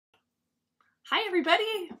Hi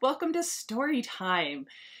everybody, welcome to Story Time.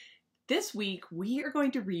 This week we are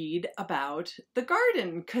going to read about the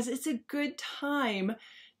garden because it's a good time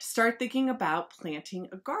to start thinking about planting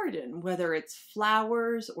a garden, whether it's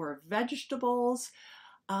flowers or vegetables.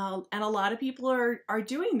 And a lot of people are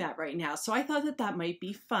doing that right now, so I thought that might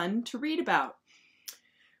be fun to read about.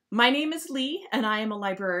 My name is Lee and I am a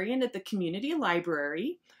librarian at the community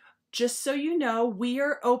library. Just so you know, we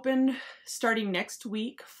are open starting next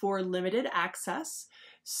week for limited access.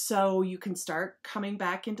 So you can start coming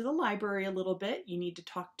back into the library a little bit. You need to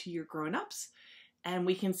talk to your grown-ups and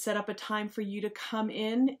we can set up a time for you to come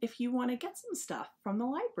in if you want to get some stuff from the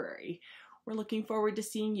library. We're looking forward to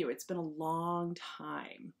seeing you. It's been a long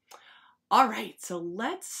time. All right, so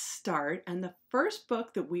let's start. And the first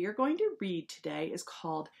book that we are going to read today is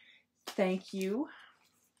called Thank You,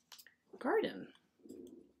 Garden.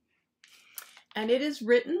 And it is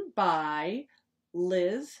written by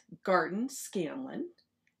Liz Garton Scanlon,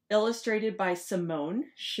 illustrated by Simone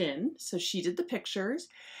Shin, so she did the pictures,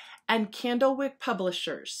 and Candlewick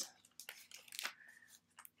Publishers.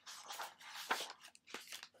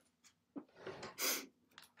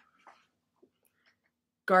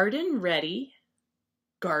 Garden ready,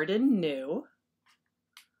 garden new.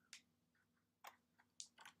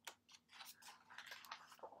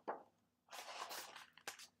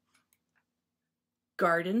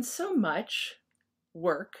 Garden so much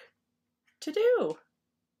work to do. Look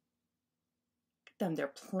at them, they're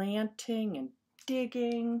planting and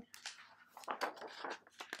digging.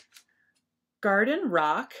 Garden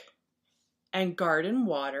rock and garden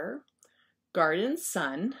water, garden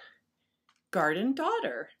sun, garden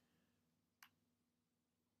daughter.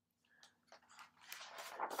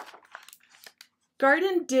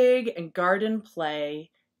 Garden dig and garden play,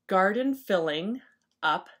 garden filling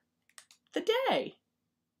up the day.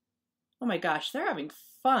 Oh my gosh, they're having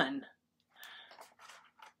fun.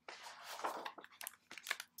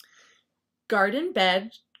 Garden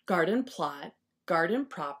bed, garden plot, garden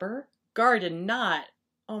proper, garden not.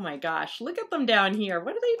 Oh my gosh, look at them down here.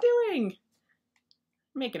 What are they doing?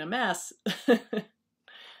 Making a mess.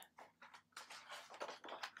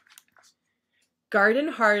 Garden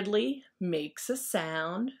hardly makes a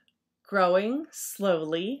sound, growing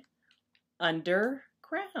slowly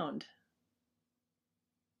underground.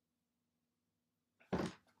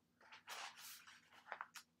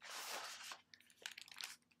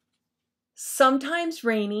 Sometimes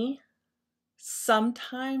rainy,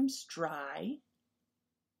 sometimes dry.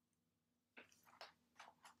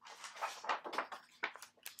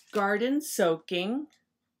 Garden soaking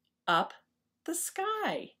up the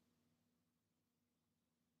sky.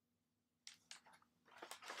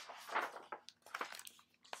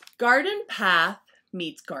 Garden path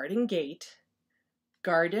meets garden gate.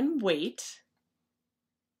 Garden wait.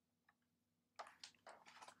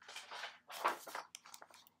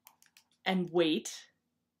 And wait,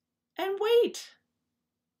 and wait.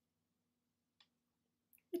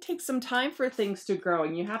 It takes some time for things to grow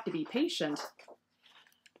and you have to be patient.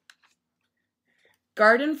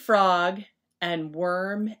 Garden frog and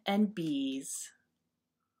worm and bees.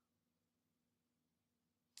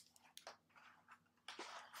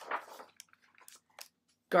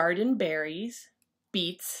 Garden berries,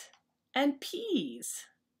 beets, and peas.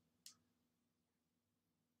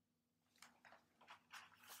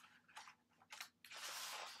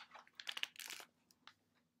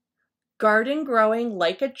 Garden growing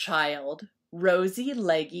like a child, rosy,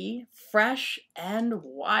 leggy, fresh, and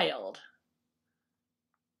wild.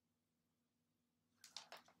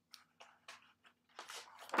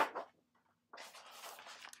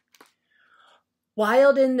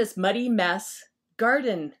 Wild in this muddy mess,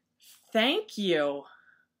 garden, thank you.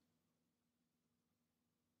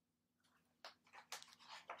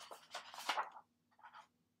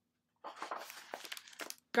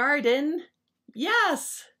 Garden,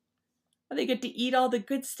 yes. They get to eat all the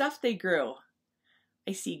good stuff they grew.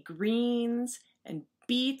 I see greens and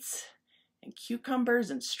beets and cucumbers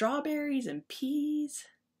and strawberries and peas.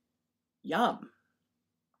 Yum.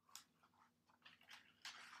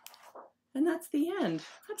 And that's the end.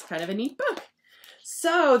 That's kind of a neat book.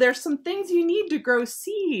 So there's some things you need to grow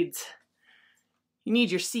seeds. You need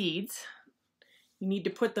your seeds. You need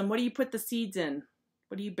to put them, what do you put the seeds in?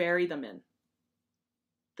 What do you bury them in?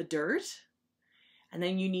 The dirt. And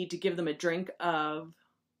then you need to give them a drink of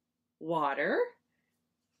water.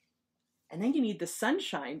 And then you need the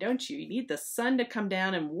sunshine, don't you? You need the sun to come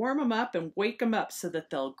down and warm them up and wake them up so that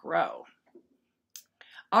they'll grow.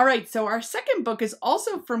 All right, so our second book is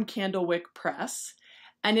also from Candlewick Press,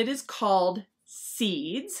 and it is called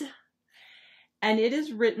Seeds. And it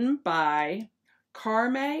is written by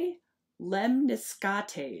Carme,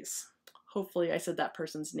 Lemniscates. Hopefully I said that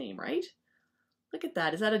person's name right. Look at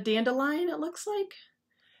that. Is that a dandelion it looks like?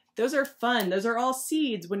 Those are fun. Those are all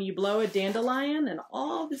seeds when you blow a dandelion and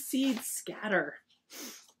all the seeds scatter.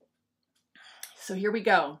 So here we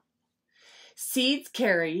go. Seeds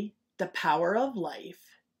carry the power of life,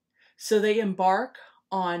 so they embark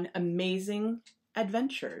on amazing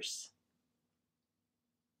adventures.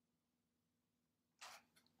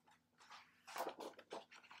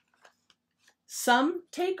 Some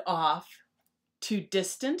take off to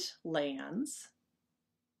distant lands.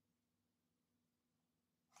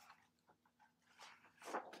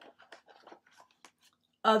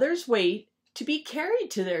 Others wait to be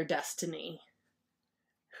carried to their destiny.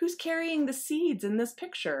 Who's carrying the seeds in this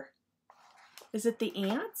picture? Is it the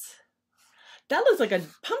ants? That looks like a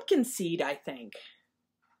pumpkin seed, I think.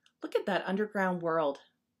 Look at that underground world.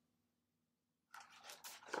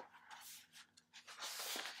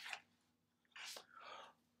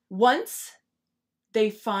 Once they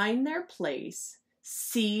find their place,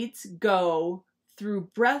 seeds go through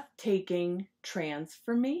breathtaking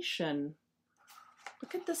transformation.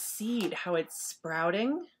 Look at the seed, how it's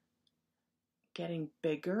sprouting, getting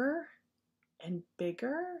bigger and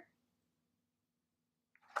bigger.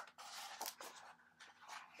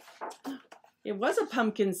 It was a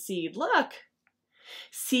pumpkin seed, look.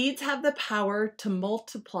 Seeds have the power to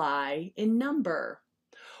multiply in number.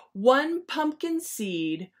 One pumpkin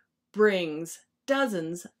seed brings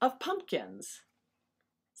dozens of pumpkins.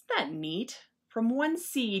 Isn't that neat? From one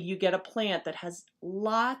seed, you get a plant that has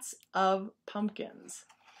lots of pumpkins.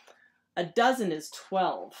 A dozen is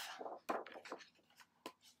 12.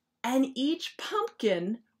 And each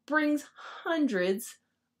pumpkin brings hundreds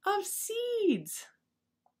of seeds.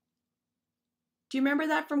 Do you remember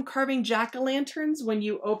that from carving jack-o'-lanterns when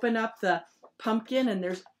you open up the pumpkin and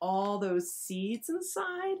there's all those seeds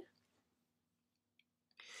inside?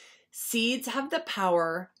 Seeds have the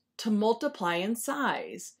power to multiply in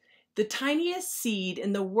size. The tiniest seed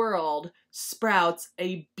in the world sprouts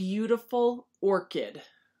a beautiful orchid.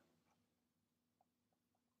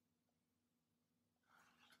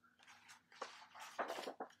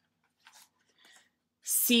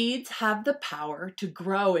 Seeds have the power to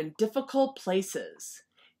grow in difficult places.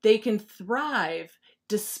 They can thrive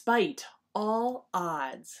despite all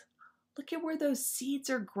odds. Look at where those seeds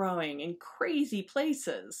are growing in crazy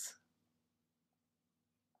places.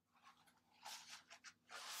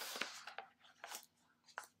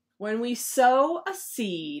 When we sow a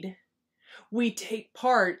seed, we take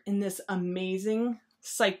part in this amazing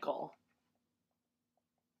cycle.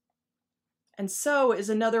 And sow is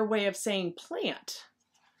another way of saying plant.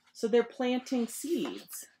 So they're planting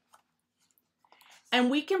seeds.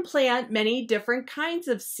 And we can plant many different kinds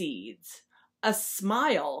of seeds. A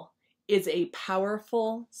smile is a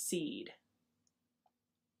powerful seed.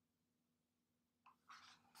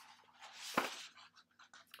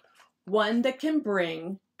 One that can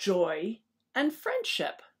bring joy and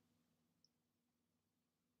friendship.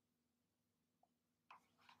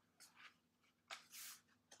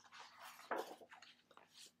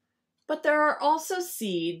 But there are also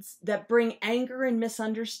seeds that bring anger and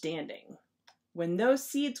misunderstanding. When those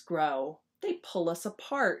seeds grow, they pull us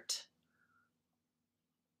apart.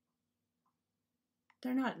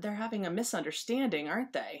 They're having a misunderstanding,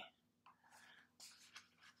 aren't they?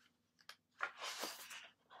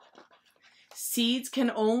 Seeds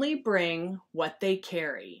can only bring what they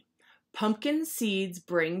carry. Pumpkin seeds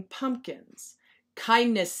bring pumpkins.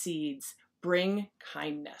 Kindness seeds bring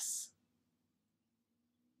kindness.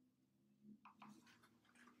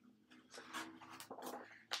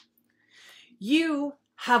 You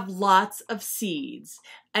have lots of seeds,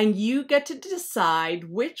 and you get to decide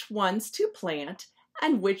which ones to plant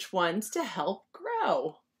and which ones to help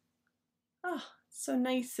grow. Oh, so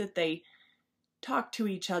nice that they talked to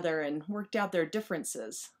each other and worked out their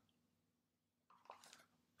differences.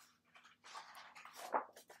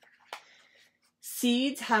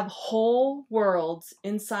 Seeds have whole worlds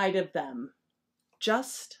inside of them,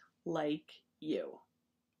 just like you.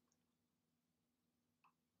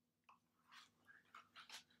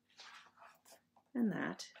 And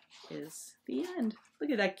that is the end. Look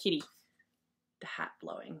at that kitty, the hat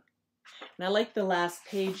blowing. And I like the last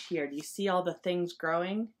page here. Do you see all the things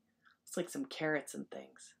growing? It's like some carrots and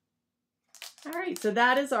things. All right, so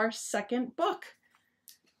that is our second book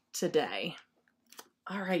today.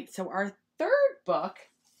 All right, so our third book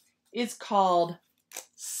is called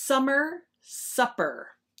Summer Supper.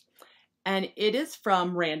 And it is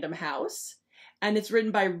from Random House. And it's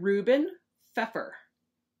written by Rubin, Pfeffer.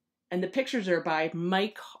 And the pictures are by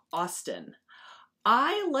Mike Austin.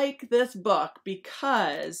 I like this book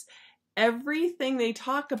because everything they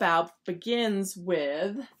talk about begins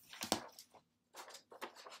with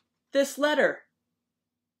this letter.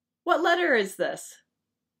 What letter is this?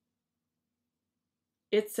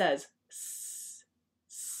 It says S,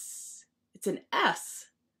 S. It's an S.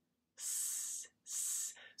 S,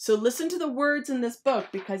 S. So listen to the words in this book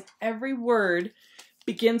because every word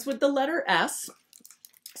begins with the letter S.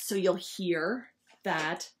 So you'll hear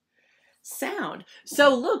that sound.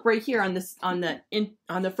 So look right here on this on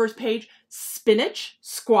the first page, spinach,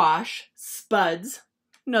 squash, spuds,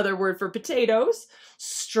 another word for potatoes,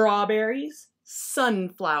 strawberries,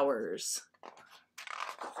 sunflowers.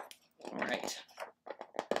 All right.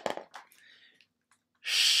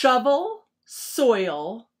 Shovel,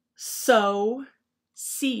 soil, sow,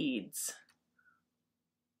 seeds.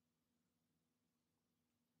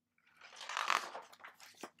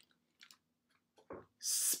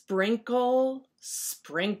 Sprinkle,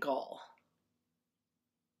 sprinkle.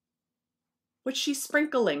 What's she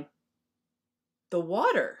sprinkling? The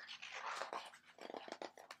water.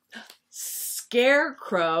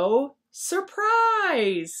 Scarecrow,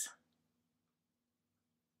 surprise.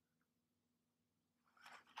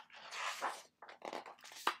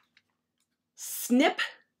 Snip,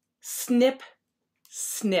 snip,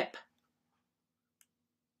 snip.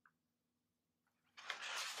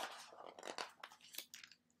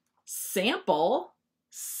 Sample,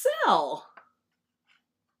 sell.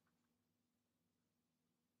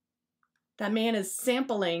 That man is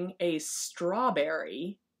sampling a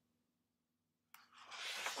strawberry.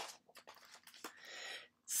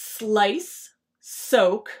 Slice,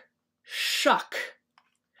 soak, shuck.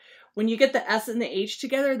 When you get the S and the H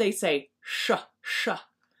together, they say sh,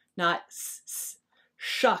 not s, s,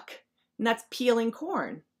 shuck. And that's peeling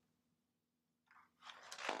corn.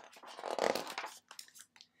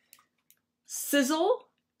 Sizzle,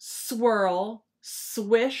 swirl,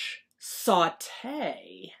 swish,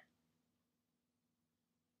 saute.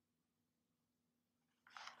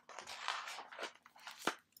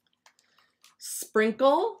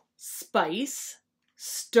 Sprinkle, spice,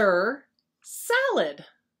 stir, salad.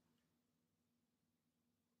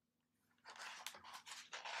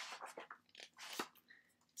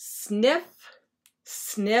 Sniff,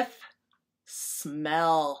 sniff,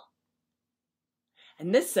 smell.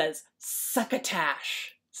 And this says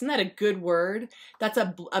succotash. Isn't that a good word? That's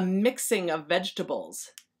a mixing of vegetables.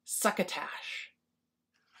 Succotash.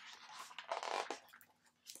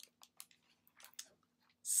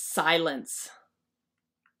 Silence.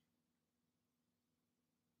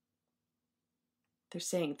 They're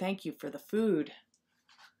saying thank you for the food.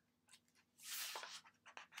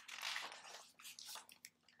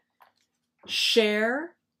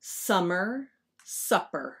 Share, summer,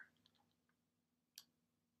 supper.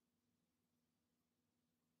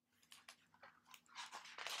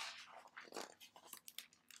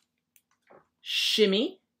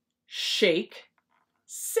 Shimmy, shake,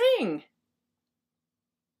 sing.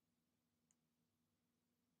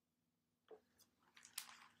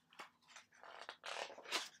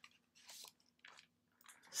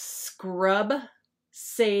 Scrub,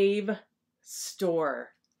 save, store.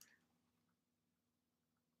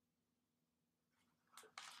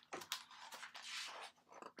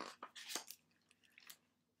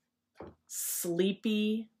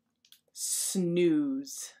 Sleepy,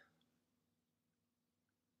 snooze.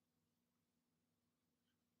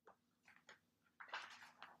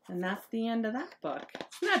 And that's the end of that book.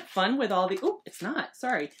 Isn't that fun with all the, oh, it's not,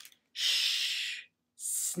 sorry. Shh,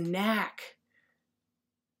 snack.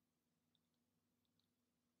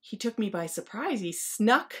 He took me by surprise. He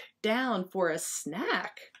snuck down for a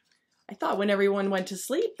snack. I thought when everyone went to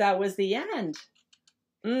sleep, that was the end.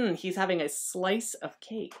 He's having a slice of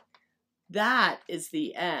cake. That is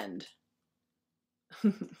the end.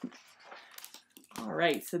 All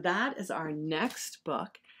right, so that is our next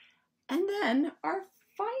book. And then our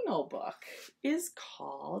final book is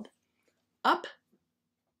called Up,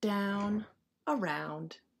 Down,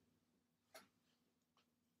 Around.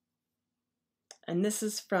 And this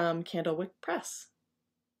is from Candlewick Press.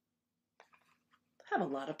 I have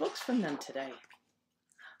a lot of books from them today.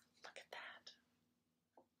 Look at that.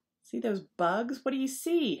 See those bugs? What do you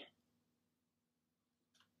see?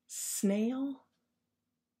 Snail?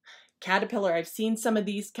 Caterpillar. I've seen some of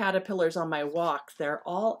these caterpillars on my walk. They're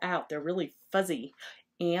all out. They're really fuzzy.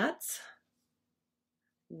 Ants.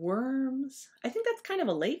 Worms. I think that's kind of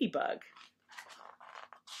a ladybug.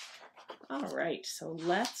 All right, so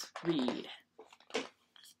let's read.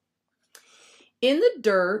 In the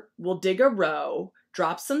dirt, we'll dig a row,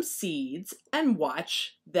 drop some seeds, and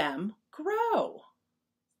watch them grow.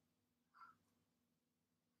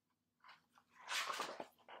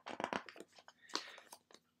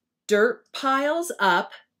 Dirt piles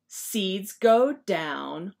up, seeds go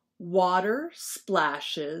down, water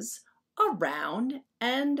splashes around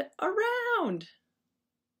and around.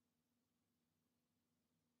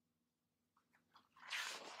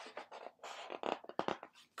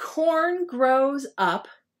 Corn grows up,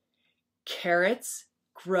 carrots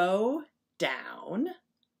grow down.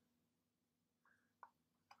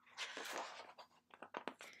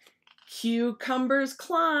 Cucumbers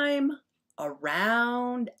climb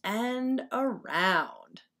around and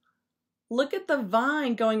around. Look at the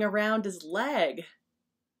vine going around his leg.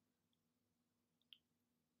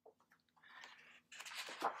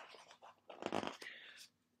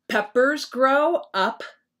 Peppers grow up,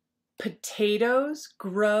 potatoes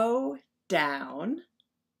grow down.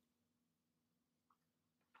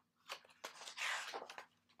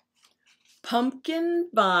 Pumpkin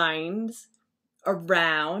vines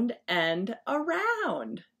around and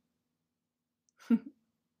around.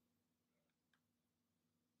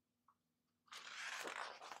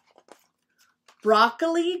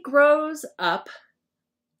 Broccoli grows up,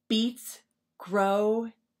 beets grow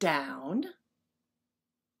down.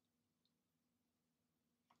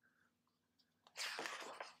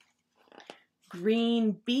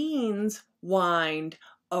 Green beans wind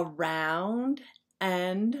around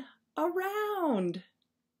and around.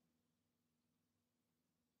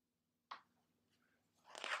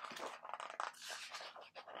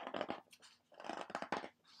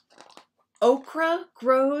 Okra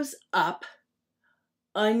grows up,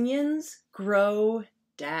 onions grow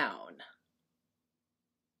down.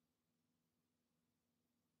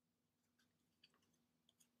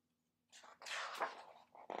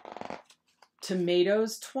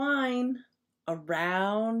 Tomatoes twine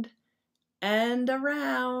around and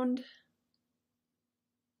around.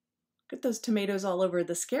 Look at those tomatoes all over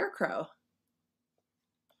the scarecrow.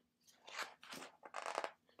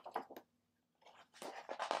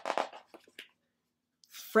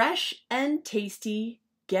 Fresh and tasty,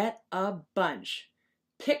 get a bunch.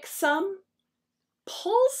 Pick some,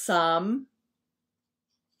 pull some.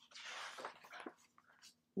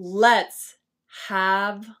 Let's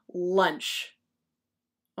have lunch.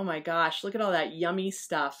 Oh my gosh, look at all that yummy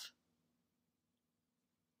stuff.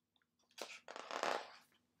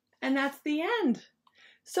 And that's the end.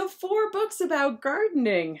 So 4 books about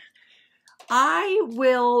gardening. I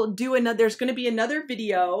will do another, there's going to be another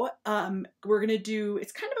video. We're going to do,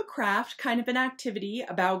 it's kind of a craft, kind of an activity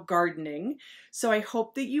about gardening. So I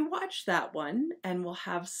hope that you watch that one and we'll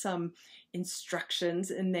have some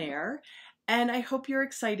instructions in there. And I hope you're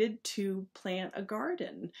excited to plant a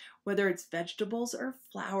garden, whether it's vegetables or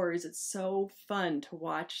flowers. It's so fun to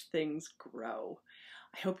watch things grow.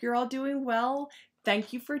 I hope you're all doing well.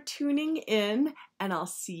 Thank you for tuning in, and I'll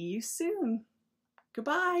see you soon.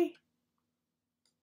 Goodbye.